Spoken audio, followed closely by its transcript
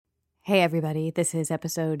Hey everybody, this is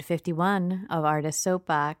episode 51 of Artist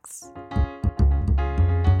Soapbox.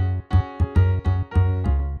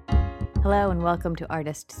 Hello and welcome to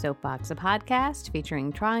Artist Soapbox, a podcast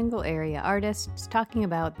featuring Triangle area artists talking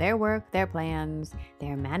about their work, their plans,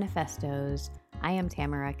 their manifestos. I am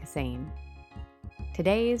Tamara Kassane.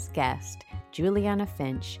 Today's guest, Juliana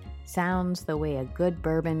Finch, sounds the way a good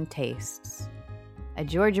bourbon tastes. A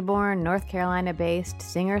Georgia-born, North Carolina-based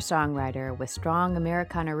singer-songwriter with strong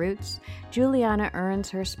Americana roots, Juliana earns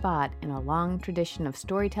her spot in a long tradition of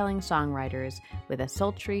storytelling songwriters with a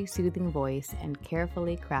sultry, soothing voice and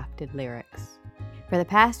carefully crafted lyrics. For the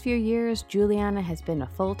past few years, Juliana has been a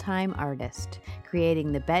full-time artist,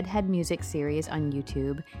 creating the Bedhead Music series on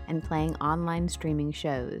YouTube and playing online streaming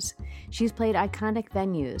shows. She's played iconic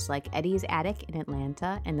venues like Eddie's Attic in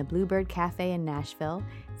Atlanta and the Bluebird Cafe in Nashville,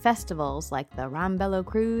 festivals like the Rambello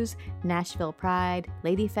Cruise, Nashville Pride,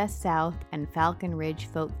 Ladyfest South, and Falcon Ridge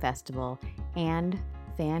Folk Festival, and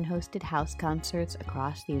fan-hosted house concerts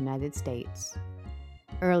across the United States.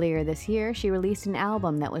 Earlier this year, she released an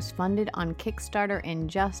album that was funded on Kickstarter in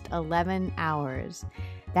just 11 hours.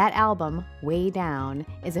 That album, Way Down,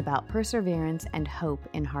 is about perseverance and hope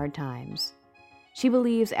in hard times. She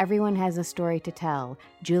believes everyone has a story to tell.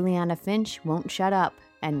 Juliana Finch won't shut up,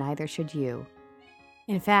 and neither should you.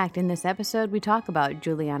 In fact, in this episode, we talk about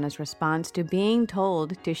Juliana's response to being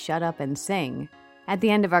told to shut up and sing. At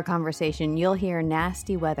the end of our conversation, you'll hear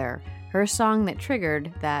Nasty Weather, her song that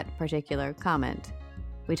triggered that particular comment.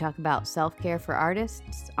 We talk about self-care for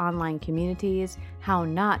artists, online communities, how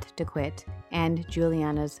not to quit, and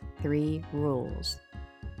Juliana's 3 rules.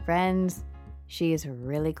 Friends, she's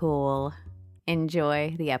really cool.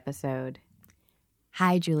 Enjoy the episode.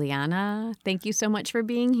 Hi, Juliana. Thank you so much for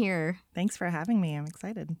being here. Thanks for having me. I'm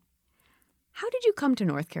excited. How did you come to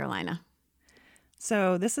North Carolina?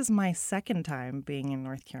 So this is my second time being in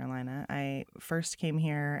North Carolina. I first came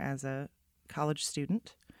here as a college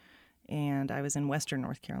student, and I was in Western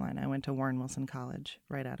North Carolina. I went to Warren Wilson College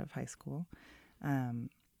right out of high school.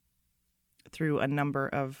 Through a number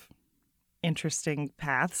of interesting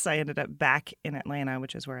paths, I ended up back in Atlanta,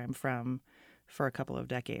 which is where I'm from, for a couple of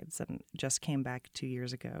decades, and just came back 2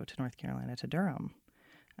 years ago to North Carolina, to Durham,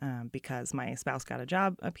 because my spouse got a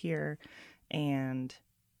job up here, and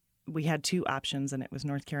we had 2 options, and it was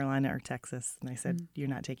North Carolina or Texas. And I said, You're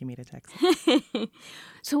not taking me to Texas.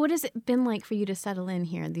 So what has it been like for you to settle in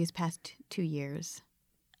here these past 2 years?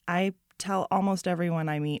 I tell almost everyone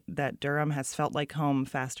I meet that Durham has felt like home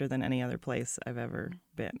faster than any other place I've ever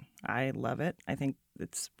been. I love it. I think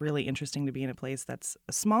it's really interesting to be in a place that's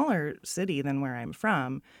a smaller city than where I'm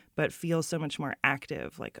from, but feels so much more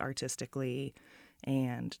active, like artistically,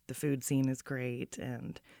 and the food scene is great,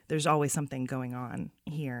 and there's always something going on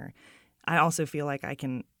here. I also feel like I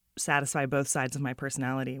can satisfy both sides of my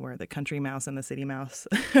personality, where the country mouse and the city mouse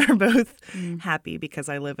are both happy, because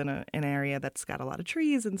I live in an area that's got a lot of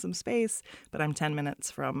trees and some space, but I'm 10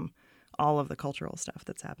 minutes from all of the cultural stuff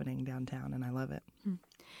that's happening downtown, and I love it.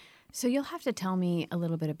 So you'll have to tell me a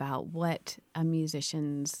little bit about what a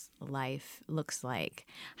musician's life looks like.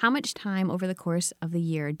 How much time over the course of the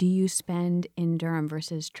year do you spend in Durham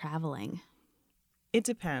versus traveling? It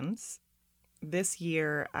depends. This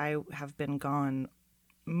year I have been gone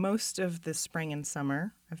most of the spring and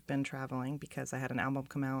summer. I've been traveling because I had an album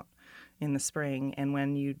come out in the spring, and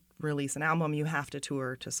when you release an album, you have to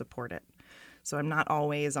tour to support it. So I'm not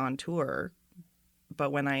always on tour,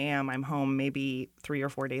 but when I am, I'm home maybe 3 or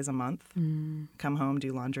 4 days a month. Come home,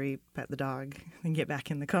 do laundry, pet the dog, and get back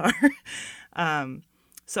in the car.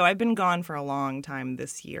 So I've been gone for a long time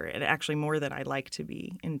this year, and actually more than I like to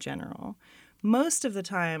be in general. Most of the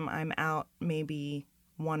time, I'm out maybe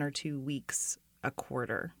 1 or 2 weeks a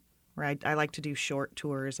quarter, right? I like to do short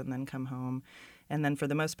tours and then come home. And then for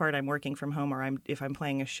the most part, I'm working from home, or if I'm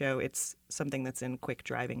playing a show, it's something that's in quick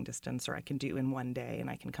driving distance, or I can do in one day and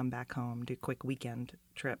I can come back home, do quick weekend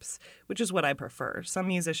trips, which is what I prefer. Some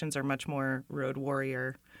musicians are much more road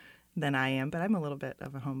warrior than I am, but I'm a little bit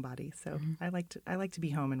of a homebody, so I like to be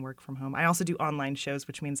home and work from home. I also do online shows,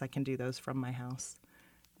 which means I can do those from my house,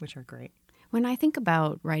 which are great. When I think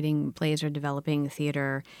about writing plays or developing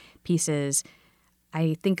theater pieces,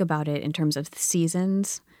 I think about it in terms of the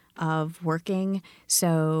seasons of working.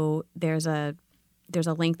 So there's a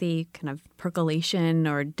lengthy kind of percolation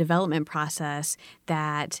or development process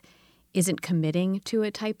that isn't committing to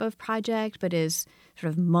a type of project, but is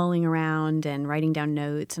sort of mulling around and writing down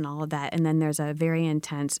notes and all of that. And then there's a very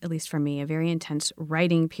intense, at least for me, a very intense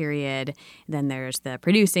writing period. Then there's the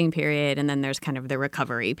producing period, and then there's kind of the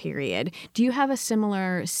recovery period. Do you have a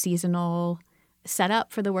similar seasonal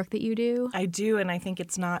setup for the work that you do? I do, and I think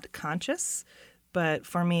it's not conscious. But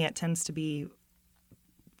for me, it tends to be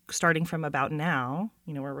starting from about now,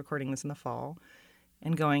 we're recording this in the fall,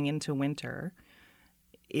 and going into winter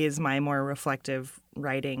is my more reflective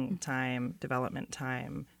writing time, development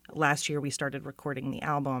time. Last year, we started recording the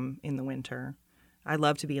album in the winter. I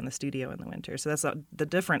love to be in the studio in the winter. So that's the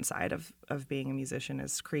different side of being a musician,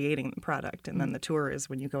 is creating the product. And then the tour is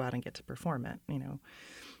when you go out and get to perform it,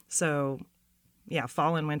 So, yeah,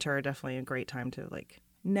 fall and winter are definitely a great time to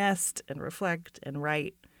nest and reflect and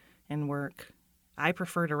write and work. I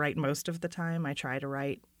prefer to write most of the time. I try to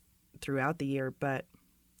write throughout the year, but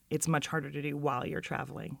it's much harder to do while you're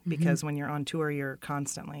traveling because when you're on tour, you're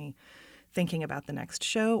constantly thinking about the next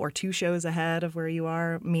show or 2 shows ahead of where you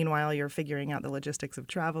are. Meanwhile, you're figuring out the logistics of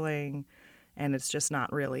traveling, and it's just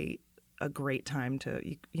not really a great time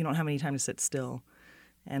you don't have any time to sit still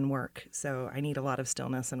and work. So I need a lot of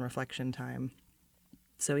stillness and reflection time.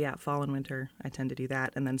 So yeah, fall and winter, I tend to do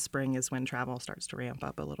that. And then spring is when travel starts to ramp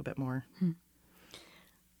up a little bit more.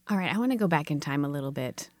 All right, I want to go back in time a little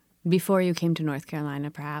bit. Before you came to North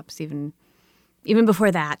Carolina, perhaps, even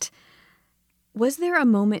before that. Was there a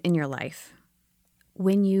moment in your life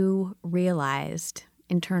when you realized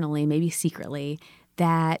internally, maybe secretly,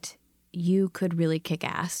 that you could really kick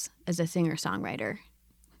ass as a singer-songwriter?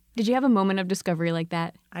 Did you have a moment of discovery like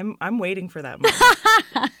that? I'm waiting for that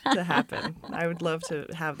moment to happen. I would love to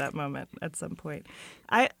have that moment at some point.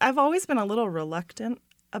 I've always been a little reluctant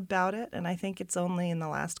about it, and I think it's only in the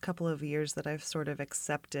last couple of years that I've sort of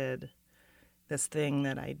accepted this thing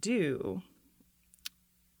that I do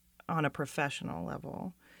on a professional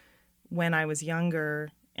level. When I was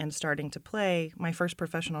younger and starting to play, my first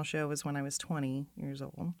professional show was when I was 20 years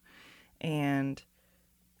old, and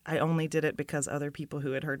I only did it because other people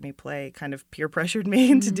who had heard me play kind of peer pressured me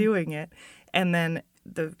into doing it. And then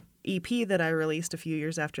the EP that I released a few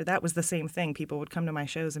years after that was the same thing. People would come to my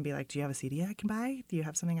shows and be like, do you have a CD I can buy? Do you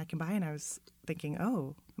have something I can buy? And I was thinking,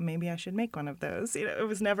 oh, maybe I should make one of those. It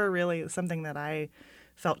was never really something that I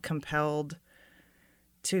felt compelled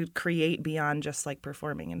to create beyond just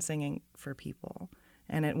performing and singing for people.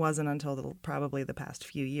 And it wasn't until probably the past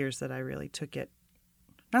few years that I really took it.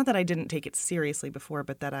 Not that I didn't take it seriously before,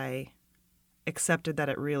 but that I accepted that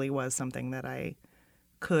it really was something that I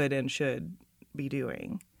could and should be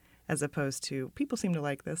doing. As opposed to, people seem to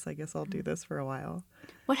like this, I guess I'll do this for a while.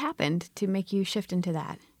 What happened to make you shift into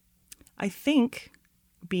that? I think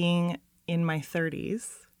being in my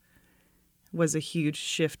 30s was a huge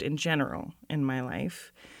shift in general in my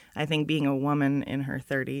life. I think being a woman in her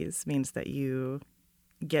 30s means that you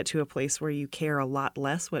get to a place where you care a lot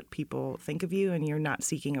less what people think of you and you're not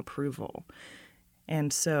seeking approval.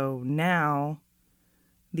 And so now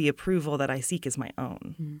the approval that I seek is my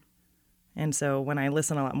own. And so when I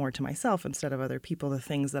listen a lot more to myself instead of other people, the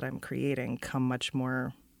things that I'm creating come much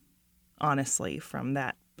more honestly from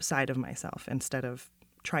that side of myself instead of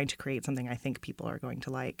trying to create something I think people are going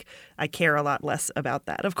to like. I care a lot less about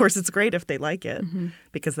that. Of course, it's great if they like it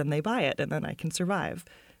because then they buy it and then I can survive.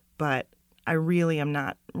 But I really am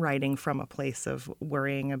not writing from a place of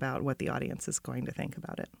worrying about what the audience is going to think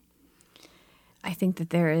about it. I think that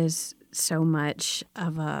there is so much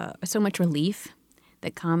relief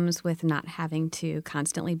that comes with not having to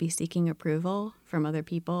constantly be seeking approval from other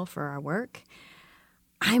people for our work.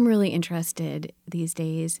 I'm really interested these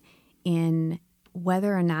days in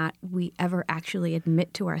whether or not we ever actually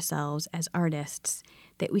admit to ourselves as artists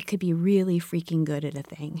that we could be really freaking good at a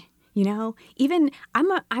thing. Even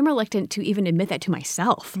I'm reluctant to even admit that to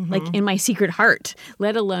myself, in my secret heart,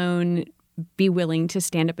 let alone be willing to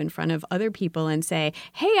stand up in front of other people and say,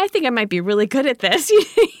 hey, I think I might be really good at this.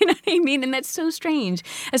 You know what I mean? And that's so strange,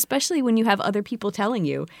 especially when you have other people telling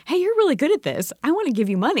you, hey, you're really good at this. I want to give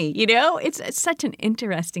you money. It's such an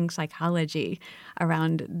interesting psychology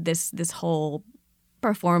around this whole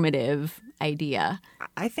performative idea.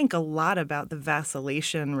 I think a lot about the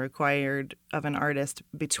vacillation required of an artist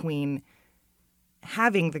between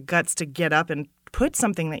having the guts to get up and put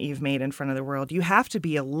something that you've made in front of the world. You have to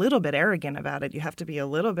be a little bit arrogant about it. You have to be a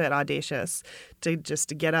little bit audacious to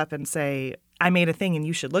get up and say, I made a thing and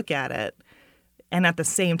you should look at it. And at the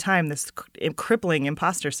same time, this crippling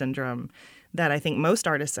imposter syndrome that I think most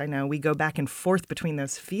artists I know, we go back and forth between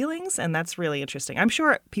those feelings. And that's really interesting. I'm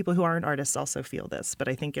sure people who aren't artists also feel this, but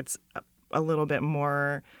I think it's a little bit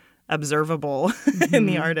more observable in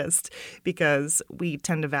the artist because we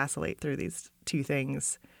tend to vacillate through these two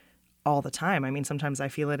things all the time. I mean, sometimes I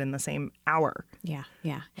feel it in the same hour. Yeah.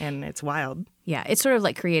 And it's wild. Yeah, it's sort of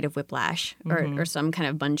like creative whiplash or some kind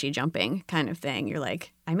of bungee jumping kind of thing. You're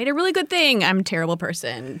like, I made a really good thing. I'm a terrible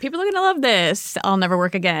person. People are going to love this. I'll never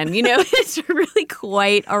work again. It's really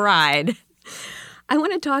quite a ride. I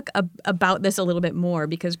want to talk about this a little bit more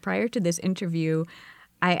because prior to this interview,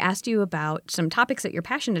 I asked you about some topics that you're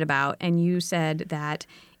passionate about, and you said that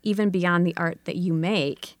even beyond the art that you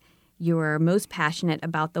make, you're most passionate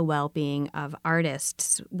about the well-being of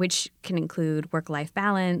artists, which can include work-life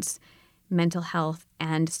balance, mental health,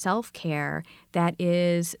 and self-care that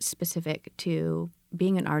is specific to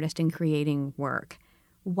being an artist and creating work.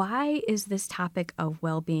 Why is this topic of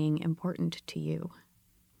well-being important to you?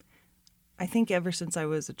 I think ever since I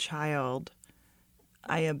was a child,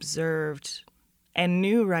 I observed and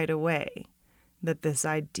knew right away that this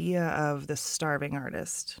idea of the starving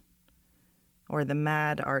artist or the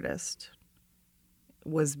mad artist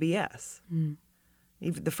was BS.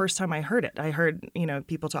 Even the first time I heard it, I heard,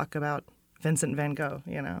 people talk about Vincent van Gogh,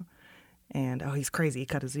 and, oh, he's crazy, he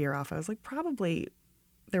cut his ear off. I was like, probably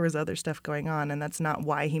there was other stuff going on, and that's not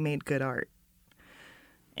why he made good art.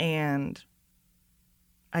 And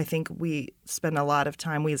I think we spend a lot of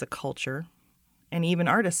time, we as a culture, and even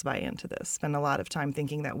artists buy into this, spend a lot of time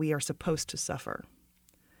thinking that we are supposed to suffer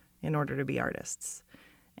in order to be artists.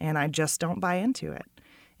 And I just don't buy into it.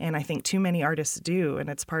 And I think too many artists do, and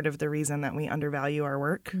it's part of the reason that we undervalue our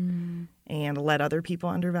work and let other people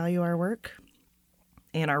undervalue our work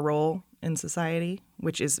and our role in society,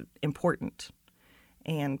 which is important.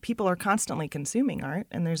 And people are constantly consuming art,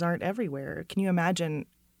 and there's art everywhere. Can you imagine,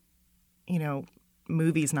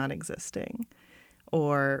 movies not existing,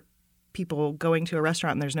 or people going to a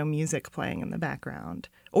restaurant and there's no music playing in the background,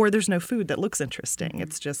 or there's no food that looks interesting?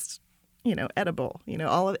 It's just, edible.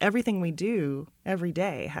 Everything we do every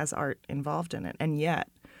day has art involved in it, and yet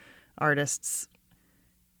artists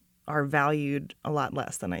are valued a lot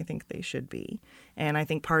less than I think they should be. And I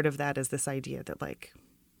think part of that is this idea that,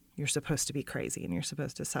 you're supposed to be crazy and you're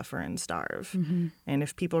supposed to suffer and starve. And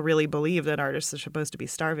if people really believe that artists are supposed to be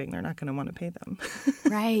starving, they're not going to want to pay them.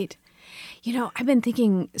 Right. I've been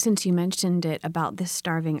thinking, since you mentioned it, about this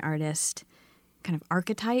starving artist kind of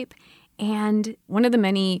archetype. And one of the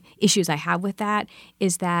many issues I have with that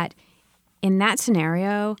is that in that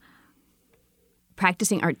scenario,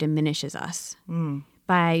 practicing art diminishes us.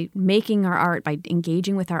 By making our art, by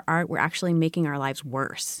engaging with our art, we're actually making our lives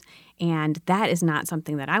worse. And that is not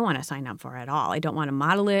something that I want to sign up for at all. I don't want to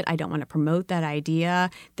model it. I don't want to promote that idea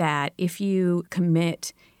that if you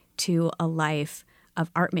commit to a life of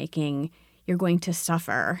art making, you're going to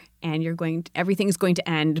suffer and everything's going to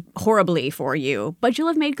end horribly for you, but you'll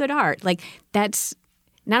have made good art. That's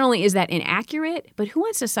not only is that inaccurate, but who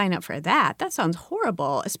wants to sign up for that? That sounds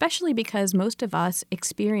horrible, especially because most of us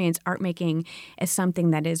experience art making as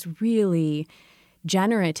something that is really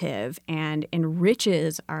generative and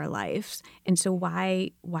enriches our lives. And so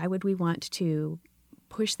why would we want to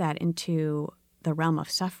push that into the realm of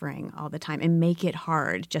suffering all the time and make it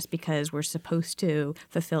hard just because we're supposed to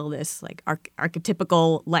fulfill this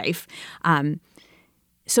archetypical life?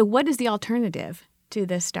 So what is the alternative to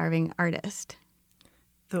this starving artist?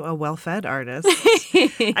 A well-fed artist.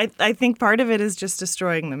 I think part of it is just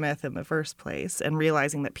destroying the myth in the first place and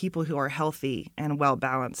realizing that people who are healthy and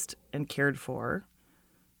well-balanced and cared for,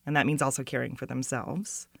 and that means also caring for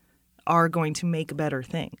themselves, are going to make better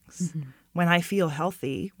things. When I feel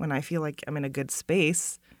healthy, when I feel like I'm in a good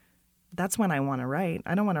space, that's when I want to write.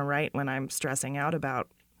 I don't want to write when I'm stressing out about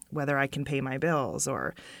whether I can pay my bills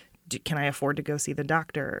or can I afford to go see the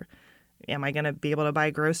doctor? Am I going to be able to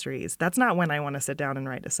buy groceries? That's not when I want to sit down and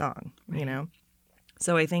write a song,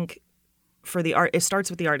 So I think for the art, it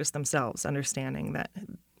starts with the artists themselves, understanding that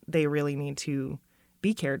they really need to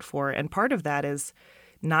be cared for. And part of that is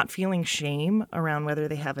not feeling shame around whether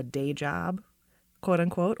they have a day job, quote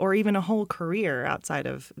unquote, or even a whole career outside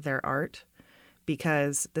of their art.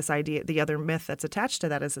 Because this idea, the other myth that's attached to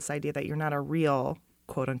that is this idea that you're not a real,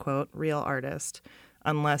 quote unquote, real artist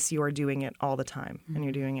unless you are doing it all the time and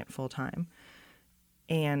you're doing it full time.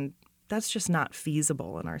 And that's just not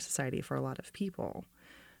feasible in our society for a lot of people.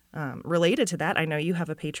 Related to that, I know you have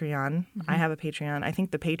a Patreon. I have a Patreon. I think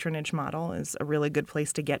the patronage model is a really good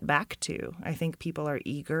place to get back to. I think people are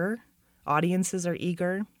eager, audiences are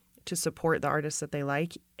eager to support the artists that they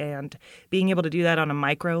like. And being able to do that on a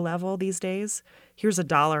micro level these days, here's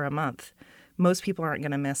 $1 a month. Most people aren't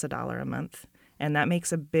going to miss $1 a month. And that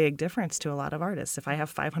makes a big difference to a lot of artists. If I have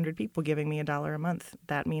 500 people giving me $1 a month,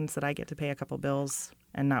 that means that I get to pay a couple bills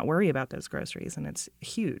and not worry about those groceries. And it's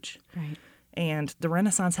huge. Right. And the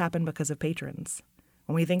Renaissance happened because of patrons.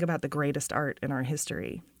 When we think about the greatest art in our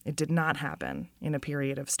history, it did not happen in a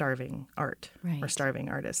period of starving art or starving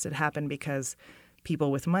artists. It happened because people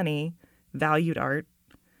with money valued art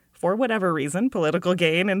for whatever reason, political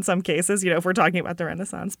gain in some cases, if we're talking about the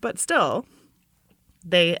Renaissance. But still,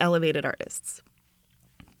 they elevated artists.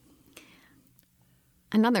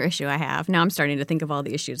 Another issue I have, now I'm starting to think of all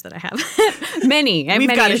the issues that I have. I have We've many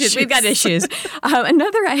got issues. We've got issues.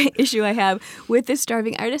 Another issue I have with this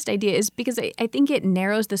starving artist idea is because I think it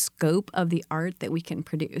narrows the scope of the art that we can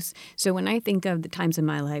produce. So when I think of the times in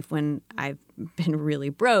my life when I've been really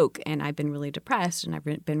broke and I've been really depressed and I've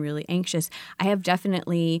been really anxious, I have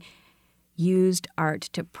definitely used art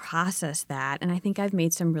to process that. And I think I've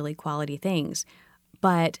made some really quality things.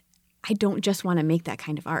 But I don't just want to make that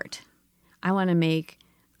kind of art. I want to make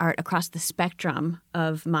art across the spectrum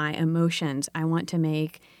of my emotions. I want to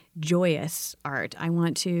make joyous art. I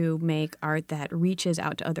want to make art that reaches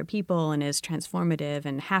out to other people and is transformative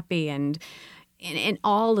and happy and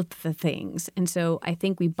all of the things. And so I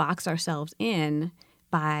think we box ourselves in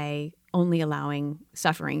by only allowing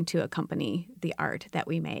suffering to accompany the art that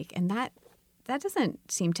we make. And that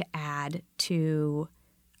doesn't seem to add to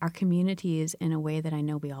our communities in a way that I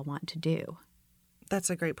know we all want to do. That's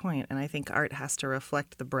a great point. And I think art has to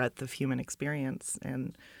reflect the breadth of human experience.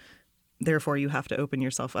 And therefore, you have to open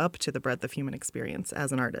yourself up to the breadth of human experience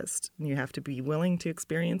as an artist. And you have to be willing to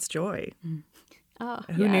experience joy. Mm. Oh,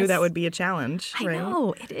 Who knew that would be a challenge, I right?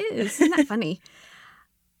 know, it is. Isn't that funny?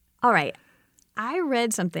 All right. I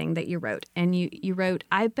read something that you wrote, and you wrote,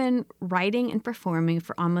 I've been writing and performing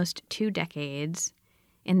for almost 2 decades.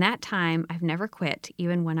 In that time, I've never quit,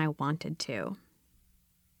 even when I wanted to.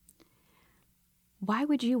 Why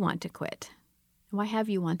would you want to quit? Why have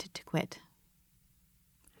you wanted to quit?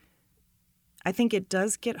 I think it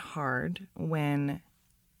does get hard when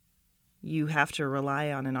you have to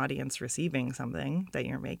rely on an audience receiving something that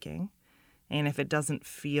you're making. And if it doesn't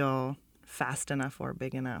feel fast enough or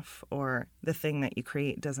big enough, or the thing that you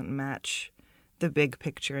create doesn't match the big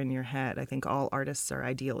picture in your head. I think all artists are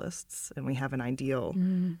idealists, and we have an ideal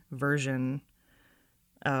version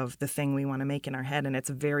of the thing we want to make in our head, and it's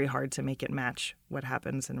very hard to make it match what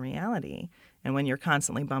happens in reality. And when you're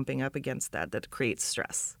constantly bumping up against that creates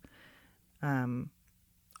stress.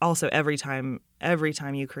 Also, every time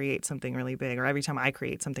you create something really big, or every time I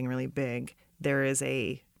create something really big, there is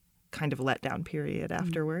a kind of letdown period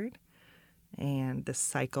afterward, and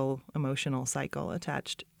this emotional cycle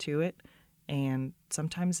attached to it. And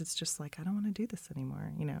sometimes it's just like, I don't want to do this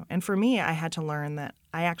anymore, And for me, I had to learn that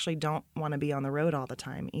I actually don't want to be on the road all the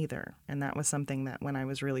time either. And that was something that when I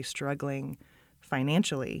was really struggling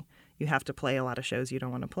financially, you have to play a lot of shows you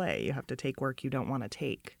don't want to play. You have to take work you don't want to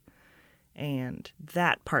take. And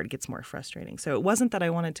that part gets more frustrating. So it wasn't that I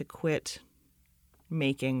wanted to quit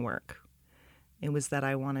making work. It was that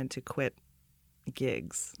I wanted to quit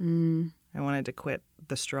gigs. I wanted to quit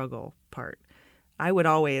the struggle part. I would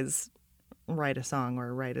always write a song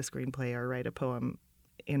or write a screenplay or write a poem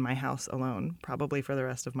in my house alone, probably for the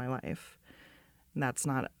rest of my life. That's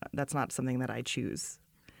not something that I choose.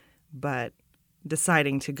 But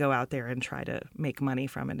deciding to go out there and try to make money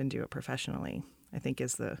from it and do it professionally, I think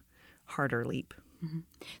is the harder leap. Mm-hmm.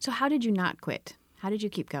 So how did you not quit? How did you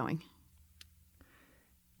keep going?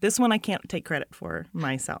 This one I can't take credit for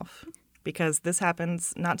myself, because this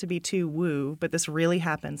happens, not to be too woo, but this really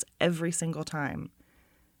happens every single time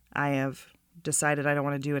I have decided I don't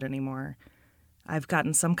want to do it anymore. I've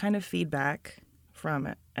gotten some kind of feedback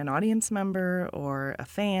from an audience member or a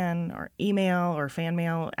fan or email or fan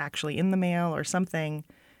mail actually in the mail or something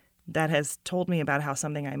that has told me about how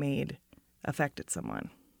something I made affected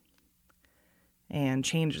someone and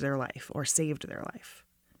changed their life or saved their life.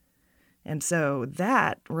 And so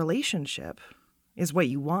that relationship is what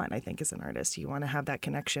you want, I think, as an artist. You want to have that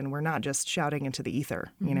connection. We're not just shouting into the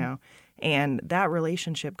ether, And that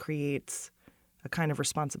relationship creates a kind of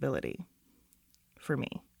responsibility for me,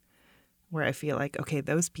 where I feel like, okay,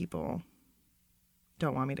 those people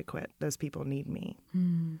don't want me to quit. Those people need me.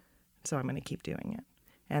 So I'm going to keep doing it.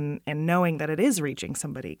 And knowing that it is reaching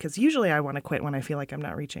somebody, because usually I want to quit when I feel like I'm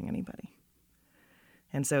not reaching anybody.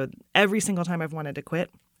 And so every single time I've wanted to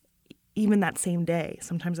quit, even that same day,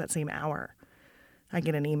 sometimes that same hour, I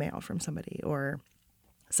get an email from somebody, or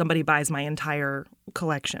somebody buys my entire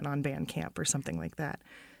collection on Bandcamp or something like that.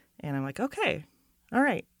 And I'm like, okay, all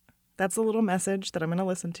right, that's a little message that I'm going to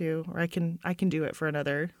listen to, or I can do it for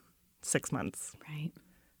another 6 months. Right.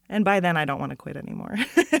 And by then I don't want to quit anymore.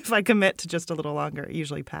 If I commit to just a little longer, it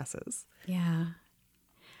usually passes. Yeah.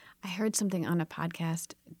 I heard something on a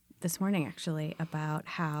podcast this morning, actually, about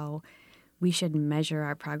how we should measure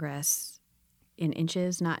our progress in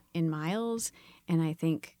inches, not in miles. And I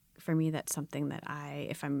think for me, that's something that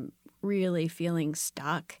if I'm really feeling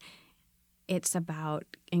stuck, it's about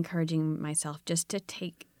encouraging myself just to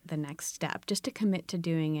take the next step, just to commit to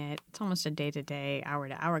doing it. It's almost a day-to-day,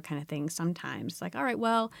 hour-to-hour kind of thing sometimes. Like, all right,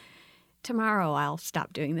 well, tomorrow I'll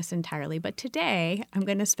stop doing this entirely, but today I'm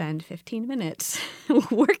going to spend 15 minutes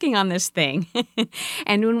working on this thing.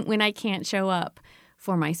 And when I can't show up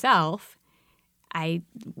for myself,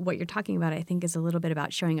 what you're talking about, I think, is a little bit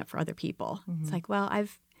about showing up for other people. Mm-hmm. It's like, well,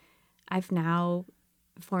 I've now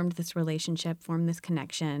formed this relationship, formed this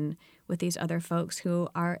connection with these other folks who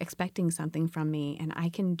are expecting something from me, and I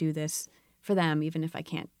can do this for them even if I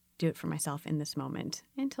can't do it for myself in this moment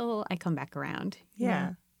until I come back around.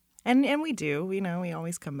 Yeah. And we do. We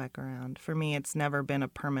always come back around. For me, it's never been a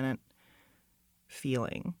permanent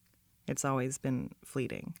feeling. It's always been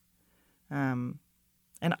fleeting.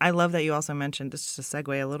 And I love that you also mentioned, just to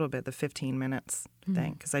segue a little bit, the 15 minutes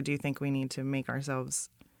thing, because I do think we need to make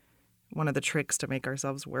ourselves, one of the tricks to make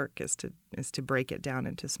ourselves work is to break it down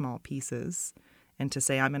into small pieces and to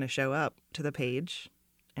say, I'm going to show up to the page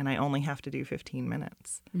and I only have to do 15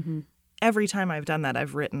 minutes. Mm-hmm. Every time I've done that,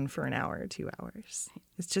 I've written for an hour or 2 hours.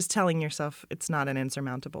 It's just telling yourself it's not an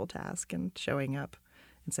insurmountable task and showing up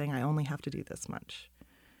and saying, I only have to do this much.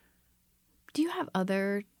 Do you have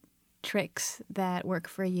other tricks that work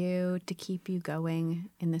for you to keep you going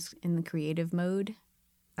in the creative mode?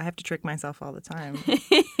 I have to trick myself all the time.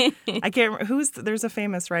 I can't remember there's a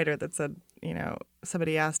famous writer that said,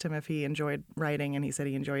 somebody asked him if he enjoyed writing and he said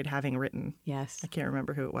he enjoyed having written. Yes. I can't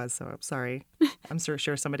remember who it was, so I'm sorry. I'm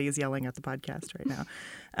sure somebody is yelling at the podcast right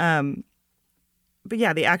now. But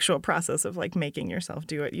yeah, the actual process of making yourself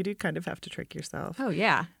do it, you do kind of have to trick yourself. Oh,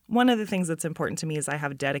 yeah. One of the things that's important to me is I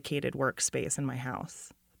have dedicated workspace in my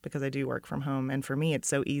house because I do work from home. And for me, it's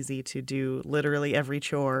so easy to do literally every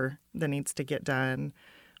chore that needs to get done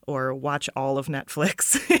or watch all of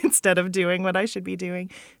Netflix instead of doing what I should be doing.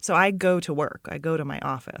 So I go to work. I go to my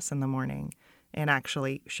office in the morning and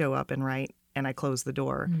actually show up and write, and I close the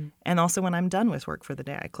door. Mm-hmm. And also when I'm done with work for the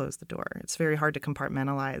day, I close the door. It's very hard to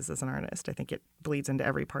compartmentalize as an artist. I think it bleeds into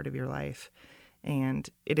every part of your life. And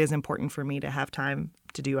it is important for me to have time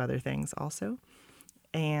to do other things also.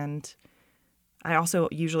 And I also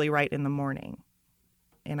usually write in the morning.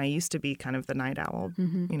 And I used to be kind of the night owl,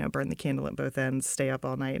 burn the candle at both ends, stay up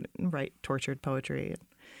all night and write tortured poetry,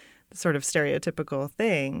 sort of stereotypical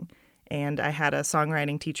thing. And I had a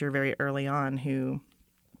songwriting teacher very early on who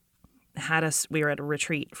had us, we were at a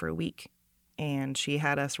retreat for a week, and she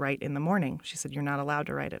had us write in the morning. She said, you're not allowed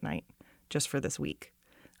to write at night just for this week.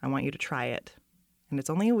 I want you to try it. And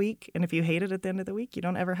it's only a week. And if you hate it at the end of the week, you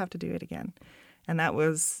don't ever have to do it again. And that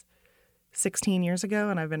was 16 years ago,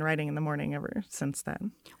 and I've been writing in the morning ever since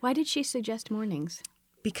then. Why did she suggest mornings?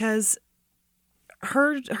 Because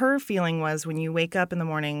her feeling was when you wake up in the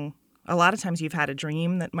morning, a lot of times you've had a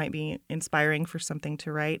dream that might be inspiring for something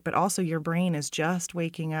to write, but also your brain is just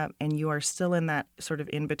waking up and you are still in that sort of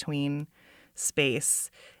in-between space.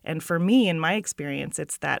 And for me, in my experience,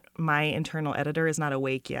 it's that my internal editor is not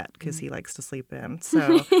awake yet because he likes to sleep in.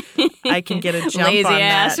 So I can get a jump Lazy on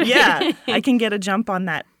ass. that. Yeah, I can get a jump on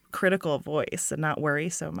that critical voice and not worry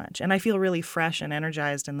so much. And I feel really fresh and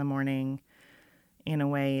energized in the morning in a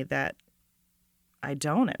way that I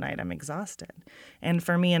don't at night. I'm exhausted. And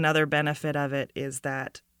for me, another benefit of it is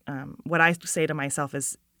that what I say to myself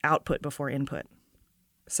is output before input.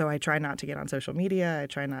 So I try not to get on social media. I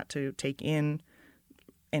try not to take in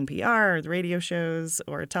NPR or the radio shows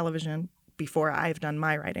or television before I've done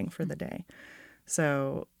my writing for the day.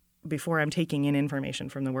 So before I'm taking in information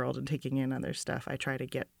from the world and taking in other stuff, I try to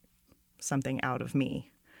get something out of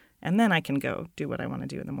me. And then I can go do what I want to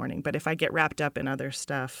do in the morning. But if I get wrapped up in other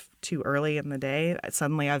stuff too early in the day,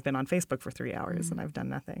 suddenly I've been on Facebook for 3 hours and I've done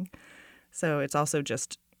nothing. So it's also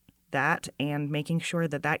just that and making sure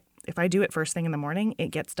that if I do it first thing in the morning,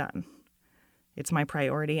 it gets done. It's my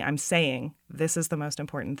priority. I'm saying this is the most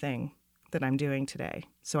important thing that I'm doing today.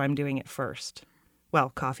 So I'm doing it first.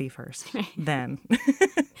 Well, coffee first, then.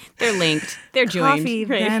 They're linked. They're joined. Coffee,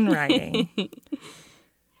 then writing.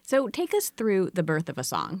 So take us through the birth of a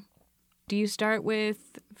song. Do you start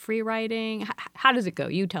with free writing? How does it go?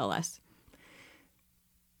 You tell us.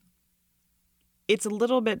 It's a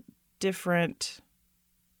little bit different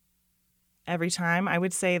every time. I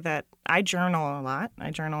would say that I journal a lot.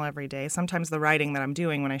 I journal every day. Sometimes the writing that I'm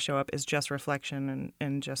doing when I show up is just reflection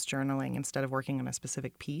and just journaling instead of working on a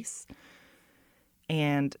specific piece.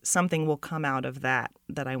 And something will come out of that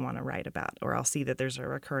I want to write about, or I'll see that there's a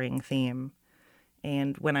recurring theme.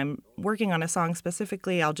 And when I'm working on a song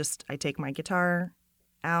specifically, I take my guitar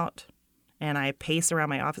out and I pace around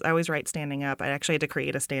my office. I always write standing up. I actually had to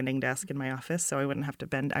create a standing desk in my office so I wouldn't have to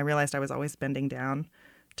bend. I realized I was always bending down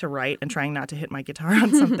to write and trying not to hit my guitar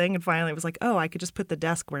on something. And finally it was like, oh, I could just put the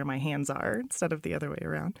desk where my hands are instead of the other way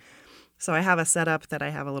around. So I have a setup that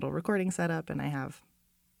I have a little recording setup, and I have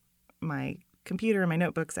my computer and my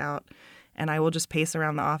notebooks out, and I will just pace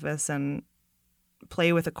around the office and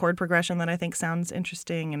play with a chord progression that I think sounds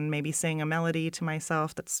interesting and maybe sing a melody to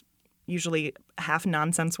myself that's usually half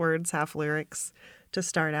nonsense words, half lyrics to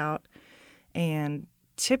start out. And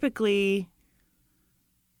typically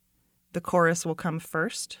the chorus will come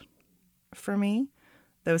first for me,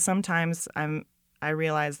 though sometimes I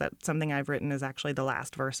realize that something I've written is actually the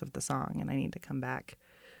last verse of the song and I need to come back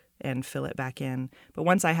and fill it back in. But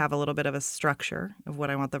once I have a little bit of a structure of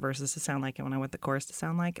what I want the verses to sound like and what I want the chorus to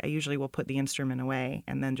sound like, I usually will put the instrument away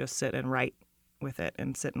and then just sit and write with it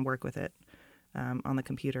and sit and work with it on the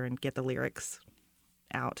computer and get the lyrics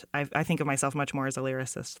out. I think of myself much more as a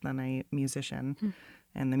lyricist than a musician,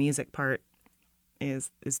 and the music part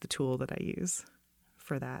is the tool that I use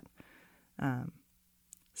for that.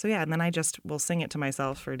 So yeah, and then I just will sing it to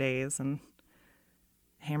myself for days and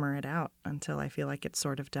hammer it out until I feel like it's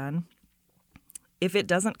sort of done. If it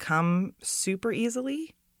doesn't come super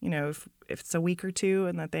easily, if it's a week or two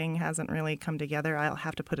and the thing hasn't really come together, I'll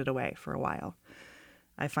have to put it away for a while.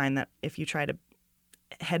 I find that if you try to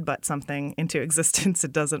headbutt something into existence,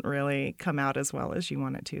 it doesn't really come out as well as you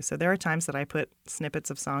want it to. So there are times that I put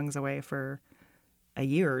snippets of songs away for a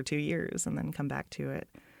year or 2 years and then come back to it.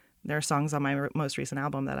 There are songs on my most recent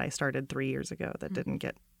album that I started 3 years ago that didn't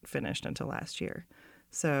get finished until last year.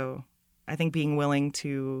 So I think being willing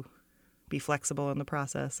to be flexible in the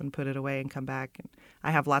process and put it away and come back. And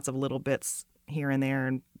I have lots of little bits here and there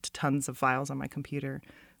and tons of files on my computer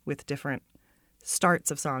with different starts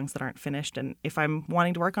of songs that aren't finished. And if I'm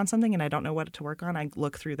wanting to work on something and I don't know what to work on, I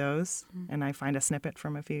look through those and I find a snippet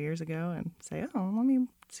from a few years ago and say, oh, let me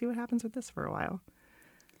see what happens with this for a while.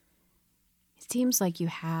 It seems like you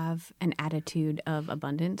have an attitude of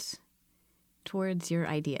abundance towards your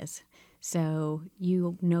ideas. So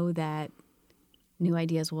you know that new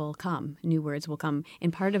ideas will come, new words will come.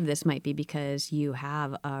 And part of this might be because you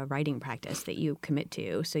have a writing practice that you commit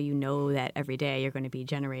to. So you know that every day you're going to be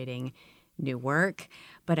generating new work.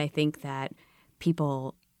 But I think that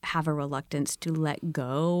people have a reluctance to let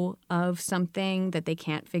go of something that they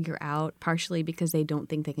can't figure out, partially because they don't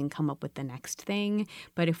think they can come up with the next thing.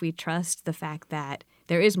 But if we trust the fact that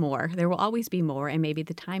there is more, there will always be more, and maybe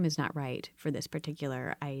the time is not right for this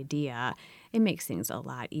particular idea, it makes things a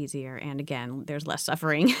lot easier. And again, there's less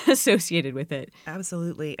suffering associated with it.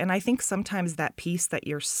 Absolutely. And I think sometimes that piece that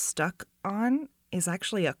you're stuck on is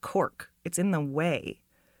actually a cork. It's in the way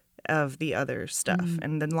of the other stuff.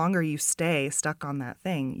 And the longer you stay stuck on that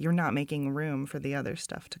thing, you're not making room for the other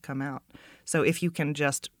stuff to come out. So if you can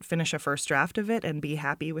just finish a first draft of it and be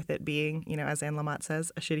happy with it being, as Anne Lamott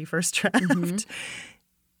says, a shitty first draft,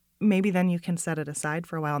 maybe then you can set it aside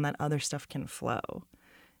for a while and that other stuff can flow.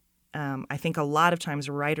 I think a lot of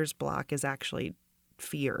times writer's block is actually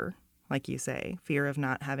fear, like you say, fear of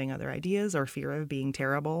not having other ideas or fear of being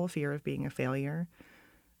terrible, fear of being a failure.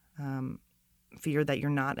 Fear that you're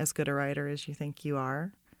not as good a writer as you think you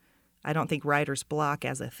are. I don't think writer's block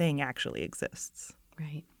as a thing actually exists.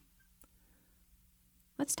 Right.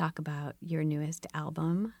 Let's talk about your newest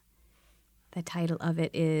album. The title of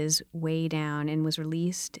it is Way Down and was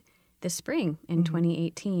released this spring in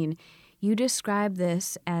 2018. You describe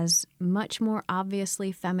this as much more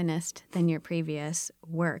obviously feminist than your previous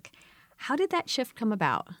work. How did that shift come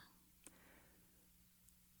about?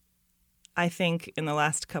 I think in the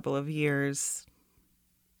last couple of years,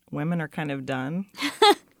 women are kind of done.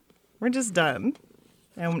 We're just done.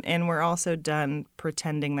 And we're also done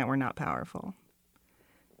pretending that we're not powerful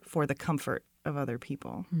for the comfort of other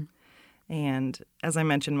people. And as I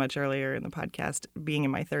mentioned much earlier in the podcast, being in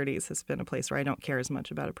my 30s has been a place where I don't care as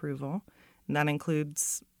much about approval. And that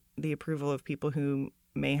includes the approval of people who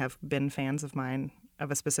may have been fans of mine of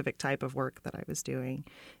a specific type of work that I was doing,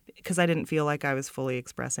 because I didn't feel like I was fully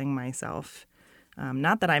expressing myself.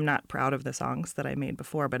 Not that I'm not proud of the songs that I made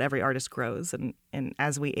before, but every artist grows, and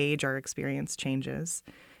as we age, our experience changes.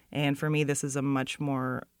 And for me, this is a much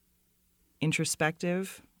more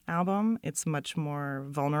introspective album. It's much more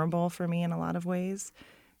vulnerable for me in a lot of ways.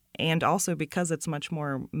 And also because it's much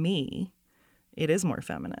more me, it is more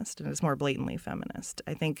feminist, and it's more blatantly feminist.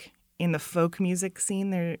 I think in the folk music scene,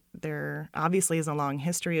 there obviously is a long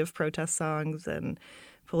history of protest songs and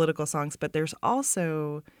political songs, but there's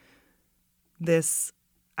also this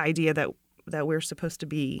idea that we're supposed to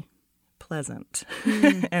be pleasant.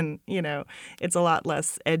 And, it's a lot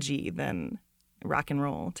less edgy than rock and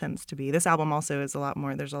roll tends to be. This album also is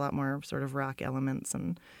there's a lot more sort of rock elements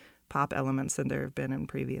and pop elements than there have been in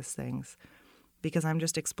previous things, because I'm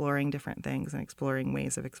just exploring different things and exploring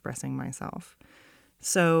ways of expressing myself.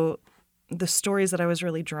 So the stories that I was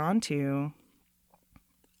really drawn to,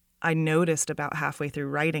 I noticed about halfway through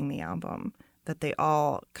writing the album that they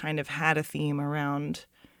all kind of had a theme around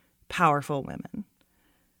powerful women.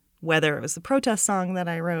 Whether it was the protest song that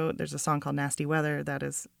I wrote, there's a song called Nasty Weather that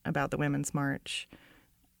is about the Women's March,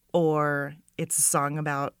 or it's a song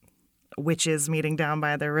about witches meeting down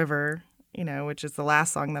by the river, which is the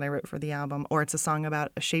last song that I wrote for the album, or it's a song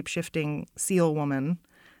about a shape-shifting seal woman,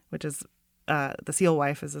 which is The Seal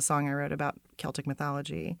Wife is a song I wrote about Celtic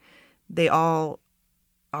mythology. They all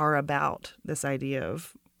are about this idea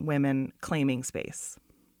of women claiming space.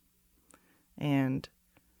 And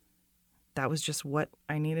that was just what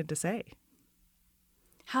I needed to say.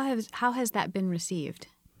 How has that been received?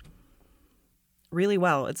 Really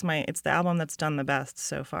well. It's the album that's done the best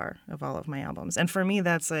so far of all of my albums. And for me,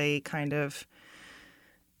 that's a kind of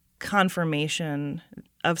confirmation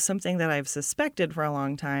of something that I've suspected for a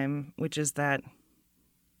long time, which is that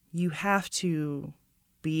you have to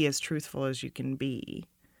be as truthful as you can be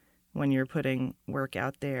when you're putting work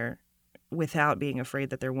out there without being afraid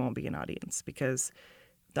that there won't be an audience, because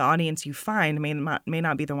the audience you find may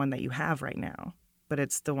not be the one that you have right now, but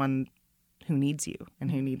it's the one who needs you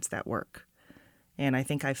and who needs that work. And I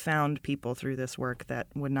think I found people through this work that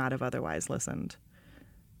would not have otherwise listened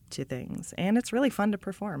to things. And it's really fun to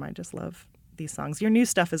perform. I just love these songs. Your new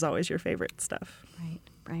stuff is always your favorite stuff.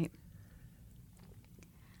 Right.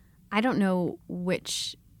 I don't know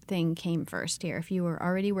which thing came first here, if you were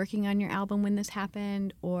already working on your album when this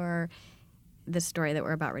happened, or the story that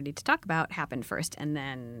we're about ready to talk about happened first and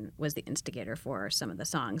then was the instigator for some of the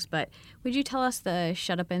songs. But would you tell us the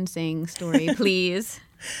Shut Up and Sing story, please?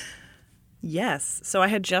 Yes. So I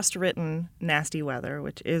had just written Nasty Weather,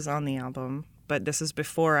 which is on the album, but this is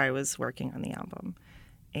before I was working on the album.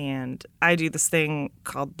 And I do this thing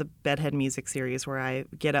called the Bedhead Music Series, where I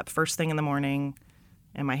get up first thing in the morning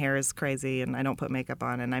and my hair is crazy and I don't put makeup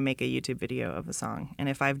on, and I make a YouTube video of a song. And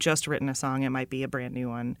if I've just written a song, it might be a brand new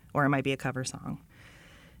one, or it might be a cover song.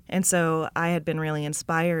 And so I had been really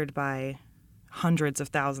inspired by hundreds of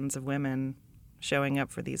thousands of women showing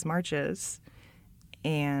up for these marches,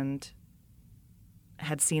 and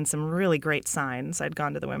had seen some really great signs. I'd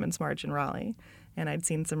gone to the Women's March in Raleigh, and I'd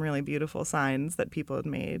seen some really beautiful signs that people had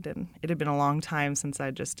made. And it had been a long time since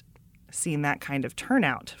I'd just seen that kind of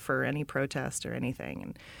turnout for any protest or anything.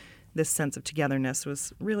 And this sense of togetherness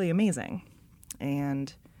was really amazing.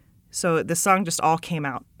 And so the song just all came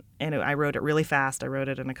out, and I wrote it really fast. I wrote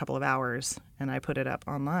it in a couple of hours, and I put it up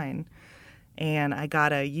online. And I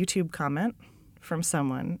got a YouTube comment from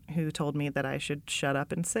someone who told me that I should shut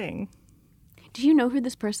up and sing. Do you know who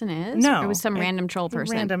this person is? No. Or was some random troll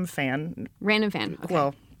person? Random fan. Okay.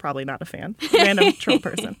 Well, probably not a fan. Random troll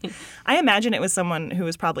person. I imagine it was someone who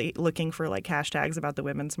was probably looking for like hashtags about the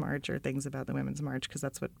Women's March or things about the Women's March, because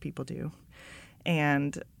that's what people do.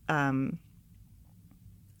 And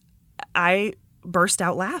I burst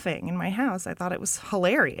out laughing in my house. I thought it was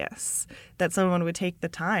hilarious that someone would take the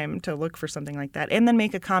time to look for something like that and then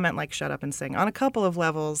make a comment like "shut up and sing" on a couple of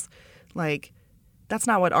levels. Like, that's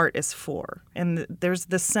not what art is for. And there's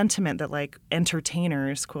this sentiment that like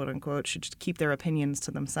entertainers, quote unquote, should just keep their opinions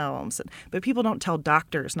to themselves. But people don't tell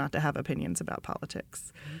doctors not to have opinions about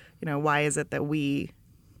politics. Why is it that we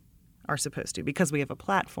are supposed to? Because we have a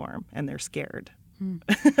platform and they're scared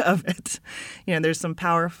of it. There's some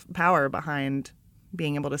power behind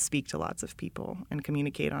being able to speak to lots of people and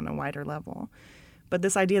communicate on a wider level. But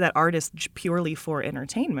this idea that art is purely for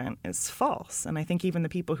entertainment is false. And I think even the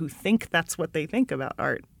people who think that's what they think about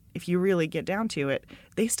art, if you really get down to it,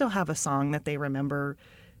 they still have a song that they remember,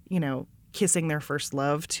 kissing their first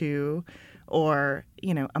love to, or,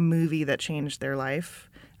 a movie that changed their life.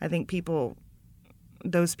 I think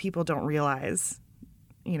those people don't realize,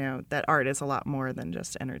 that art is a lot more than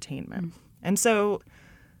just entertainment. And so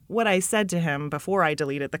what I said to him before I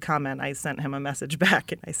deleted the comment, I sent him a message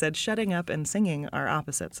back, and I said, shutting up and singing are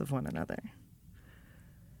opposites of one another.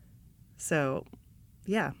 So,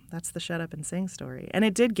 yeah, that's the shut up and sing story. And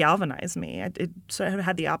it did galvanize me. It sort of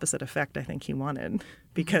had the opposite effect I think he wanted,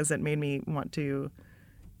 because it made me want to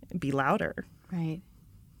be louder. Right.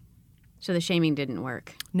 So the shaming didn't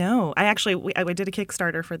work. No. I did a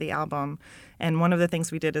Kickstarter for the album, and one of the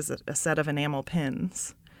things we did is a set of enamel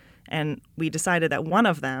pins. And we decided that one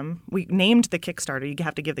of them, we named the Kickstarter. You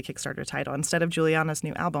have to give the Kickstarter title. Instead of Juliana's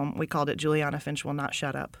new album, we called it Juliana Finch Will Not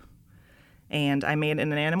Shut Up. And I made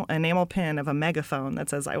an enamel pin of a megaphone that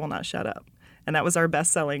says, I will not shut up. And that was our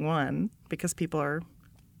best-selling one, because people are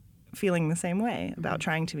feeling the same way about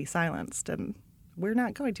trying to be silenced. And we're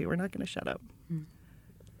not going to. We're not going to shut up.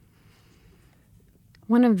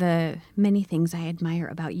 One of the many things I admire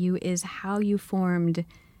about you is how you formed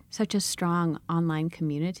such a strong online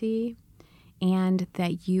community, and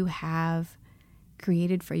that you have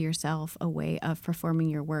created for yourself a way of performing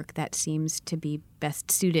your work that seems to be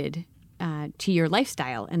best suited to your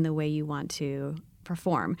lifestyle and the way you want to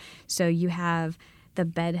perform. So you have the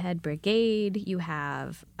Bedhead Brigade, you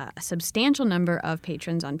have a substantial number of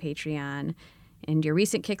patrons on Patreon, and your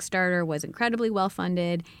recent Kickstarter was incredibly well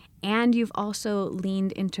funded. And you've also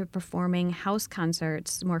leaned into performing house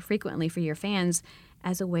concerts more frequently for your fans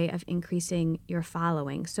as a way of increasing your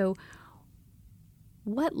following. So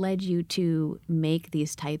what led you to make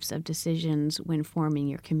these types of decisions when forming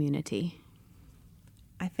your community?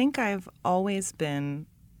 I think I've always been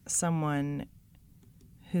someone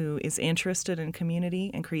who is interested in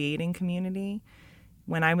community and creating community.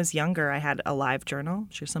 When I was younger, I had a LiveJournal. I'm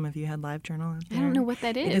sure some of you had LiveJournal out there. I don't know what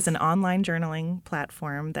that is. It is an online journaling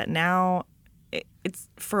platform that now, it's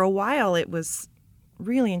for a while, it was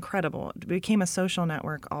really incredible. It became a social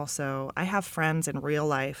network also. I have friends in real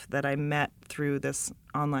life that I met through this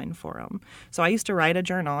online forum. So I used to write a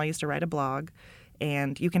journal. I used to write a blog.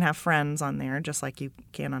 And you can have friends on there just like you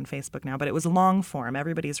can on Facebook now. But it was long form.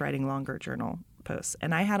 Everybody's writing longer journal posts.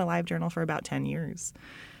 And I had a LiveJournal for about 10 years.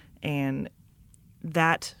 And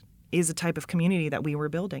that is a type of community that we were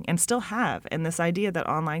building and still have. And this idea that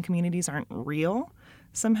online communities aren't real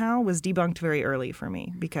somehow was debunked very early for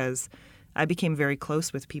me because I became very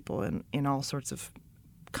close with people in all sorts of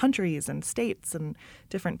countries and states and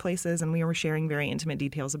different places. And we were sharing very intimate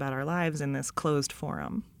details about our lives in this closed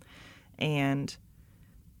forum. And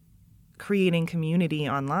creating community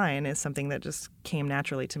online is something that just came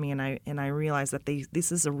naturally to me, and I realized that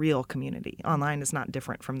this is a real community. Online is not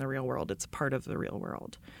different from the real world. It's part of the real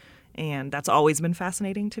world. And that's always been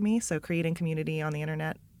fascinating to me. So creating community on the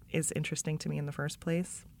internet is interesting to me in the first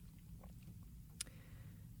place.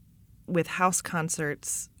 With house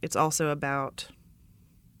concerts, it's also about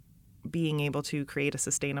being able to create a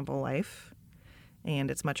sustainable life.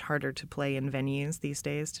 And it's much harder to play in venues these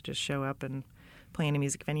days, to just show up and play in a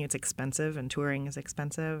music venue. It's expensive, and touring is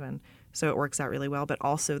expensive, and so it works out really well. But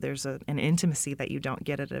also there's an intimacy that you don't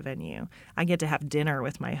get at a venue. I get to have dinner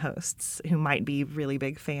with my hosts who might be really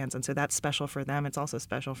big fans, and so that's special for them. It's also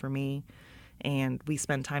special for me. And we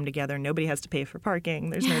spend time together. Nobody has to pay for parking.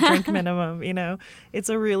 There's no drink minimum, It's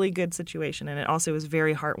a really good situation, and it also is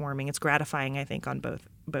very heartwarming. It's gratifying, I think, on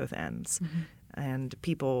both ends. Mm-hmm. And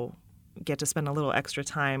people get to spend a little extra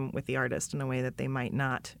time with the artist in a way that they might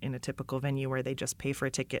not in a typical venue where they just pay for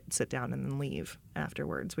a ticket, sit down, and then leave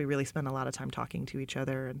afterwards. We really spend a lot of time talking to each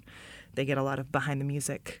other, and they get a lot of behind the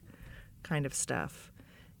music kind of stuff.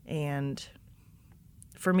 And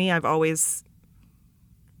for me, I've always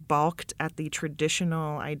balked at the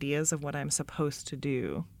traditional ideas of what I'm supposed to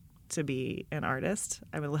do to be an artist.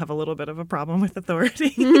 I will have a little bit of a problem with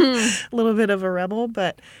authority, a little bit of a rebel,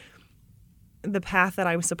 but the path that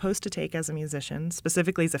I was supposed to take as a musician,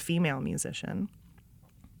 specifically as a female musician,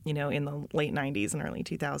 in the late 90s and early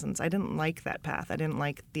 2000s, I didn't like that path. I didn't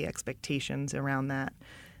like the expectations around that.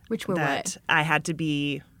 Which were that what? I had to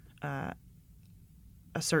be I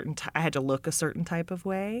had to look a certain type of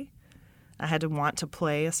way. I had to want to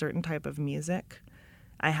play a certain type of music.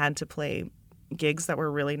 I had to play gigs that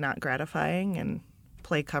were really not gratifying and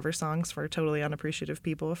play cover songs for totally unappreciative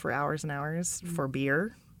people for hours and hours for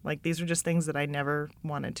beer. Like, these are just things that I never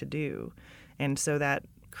wanted to do. And so that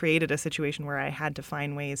created a situation where I had to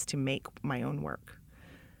find ways to make my own work.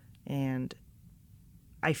 And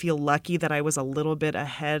I feel lucky that I was a little bit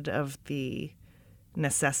ahead of the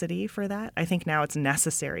necessity for that. I think now it's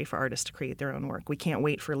necessary for artists to create their own work. We can't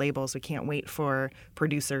wait for labels. We can't wait for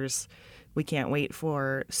producers. We can't wait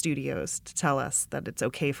for studios to tell us that it's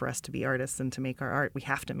okay for us to be artists and to make our art. We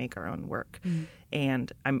have to make our own work. Mm.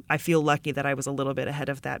 And I feel lucky that I was a little bit ahead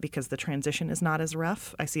of that because the transition is not as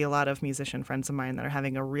rough. I see a lot of musician friends of mine that are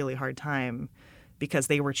having a really hard time because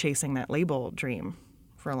they were chasing that label dream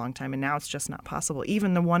for a long time, and now it's just not possible.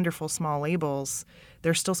 Even the wonderful small labels,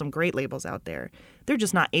 there's still some great labels out there. They're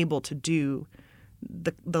just not able to do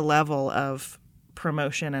the level of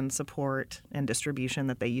promotion and support and distribution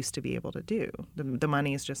that they used to be able to do. The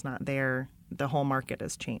money is just not there. The whole market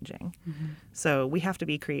is changing. Mm-hmm. So we have to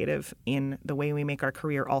be creative in the way we make our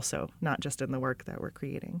career also, not just in the work that we're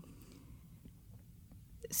creating.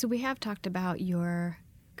 So we have talked about your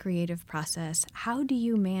creative process. How do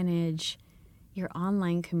you manage your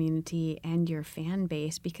online community and your fan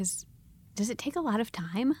base? Because does it take a lot of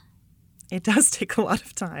time? It does take a lot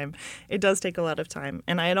of time. It does take a lot of time.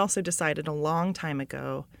 And I had also decided a long time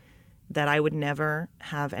ago that I would never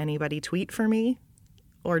have anybody tweet for me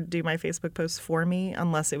or do my Facebook posts for me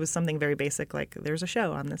unless it was something very basic like there's a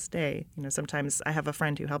show on this day. Sometimes I have a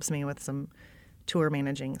friend who helps me with some tour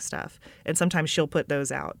managing stuff, and sometimes she'll put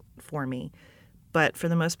those out for me. But for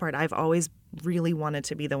the most part, I've always really wanted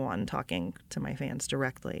to be the one talking to my fans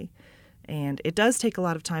directly. And it does take a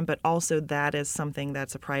lot of time, but also that is something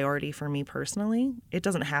that's a priority for me personally. It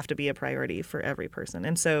doesn't have to be a priority for every person.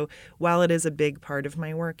 And so while it is a big part of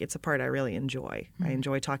my work, it's a part I really enjoy. I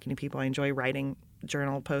enjoy talking to people. I enjoy writing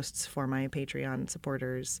journal posts for my Patreon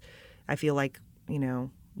supporters. I feel like,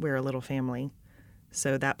 we're a little family.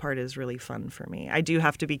 So that part is really fun for me. I do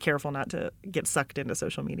have to be careful not to get sucked into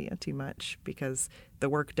social media too much because the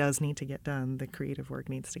work does need to get done. The creative work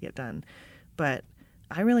needs to get done. But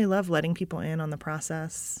I really love letting people in on the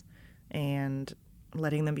process and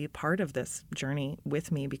letting them be part of this journey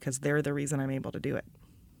with me because they're the reason I'm able to do it.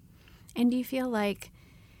 And do you feel like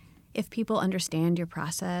if people understand your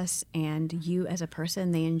process and you as a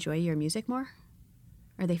person, they enjoy your music more?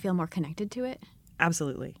 Or they feel more connected to it?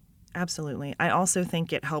 Absolutely. Absolutely. I also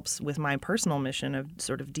think it helps with my personal mission of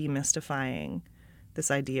sort of demystifying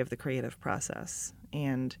this idea of the creative process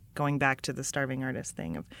and going back to the starving artist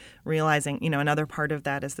thing of realizing, another part of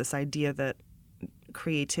that is this idea that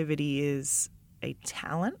creativity is a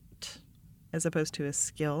talent as opposed to a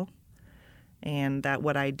skill, and that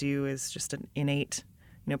what I do is just an innate,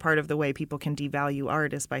 part of the way people can devalue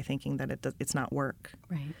art is by thinking that it's not work.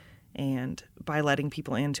 Right. And by letting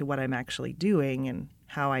people into what I'm actually doing and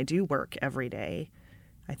how I do work every day,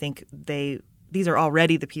 I think these are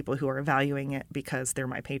already the people who are valuing it because they're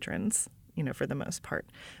my patrons, for the most part.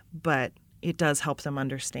 But it does help them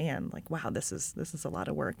understand, like, wow, this is a lot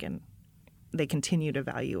of work, and they continue to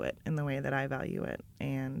value it in the way that I value it.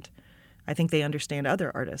 And I think they understand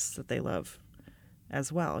other artists that they love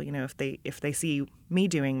as well. If they see me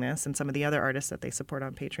doing this and some of the other artists that they support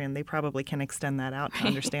on Patreon, they probably can extend that out to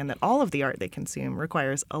understand that all of the art they consume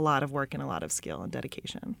requires a lot of work and a lot of skill and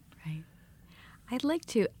dedication. Right. I'd like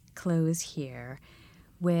to close here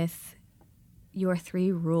with your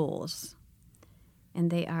 3 rules. And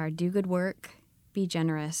they are do good work, be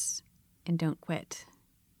generous, and don't quit.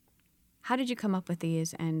 How did you come up with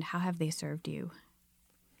these, and how have they served you?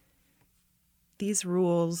 These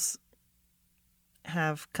rules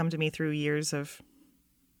have come to me through years of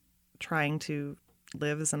trying to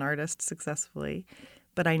live as an artist successfully.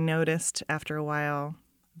 But I noticed after a while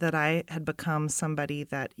that I had become somebody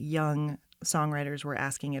that young songwriters were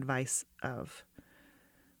asking advice of,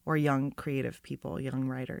 or young creative people, young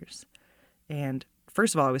writers. And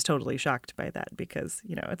first of all, I was totally shocked by that because,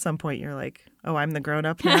 at some point you're like, oh, I'm the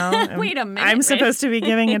grown-up now. Wait a minute. I'm supposed to be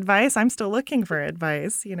giving advice. I'm still looking for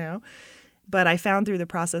advice, But I found through the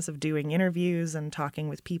process of doing interviews and talking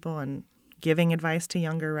with people and giving advice to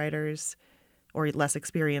younger writers or less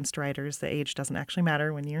experienced writers, the age doesn't actually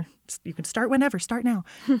matter when you can start whenever, start now,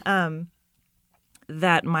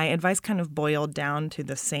 that my advice kind of boiled down to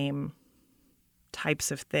the same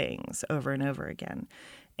types of things over and over again.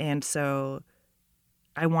 And so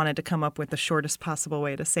I wanted to come up with the shortest possible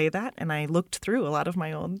way to say that. And I looked through a lot of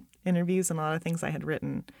my old interviews and a lot of things I had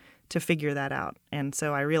written to figure that out. And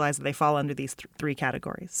so I realized that they fall under these 3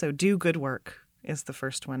 categories. So do good work is the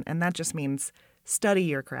first one. And that just means study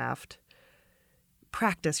your craft,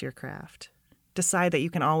 practice your craft, decide that you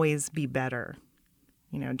can always be better.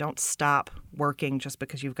 Don't stop working just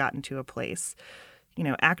because you've gotten to a place.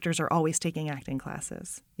 Actors are always taking acting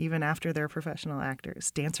classes, even after they're professional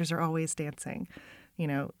actors. Dancers are always dancing.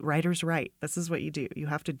 Writers write. This is what you do. You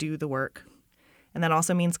have to do the work. And that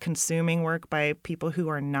also means consuming work by people who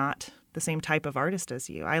are not the same type of artist as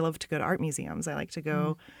you. I love to go to art museums. I like to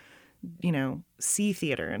go, see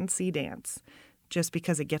theater and see dance just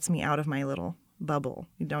because it gets me out of my little bubble.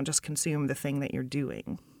 You don't just consume the thing that you're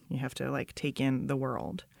doing. You have to, take in the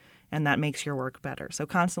world. And that makes your work better. So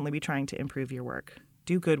constantly be trying to improve your work.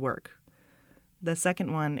 Do good work. The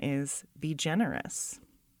second one is be generous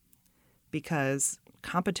because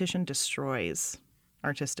competition destroys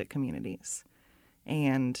artistic communities.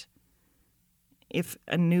 And if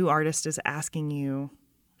a new artist is asking you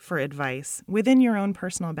for advice within your own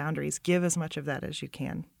personal boundaries, give as much of that as you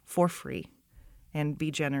can for free and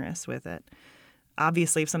be generous with it.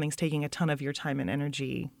 Obviously, if something's taking a ton of your time and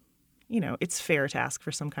energy, it's fair to ask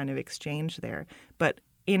for some kind of exchange there. But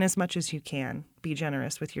in as much as you can, be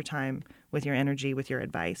generous with your time, with your energy, with your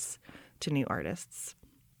advice to new artists.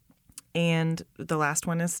 And the last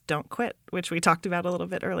one is don't quit, which we talked about a little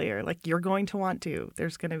bit earlier. You're going to want to.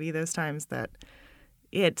 There's going to be those times that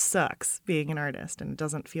it sucks being an artist and it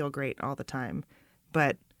doesn't feel great all the time.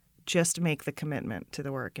 But just make the commitment to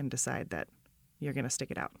the work and decide that you're going to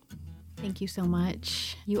stick it out. Thank you so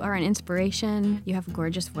much. You are an inspiration. You have a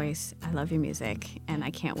gorgeous voice. I love your music, and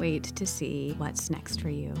I can't wait to see what's next for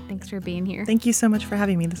you. Thanks for being here. Thank you so much for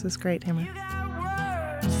having me. This was great, Tamara.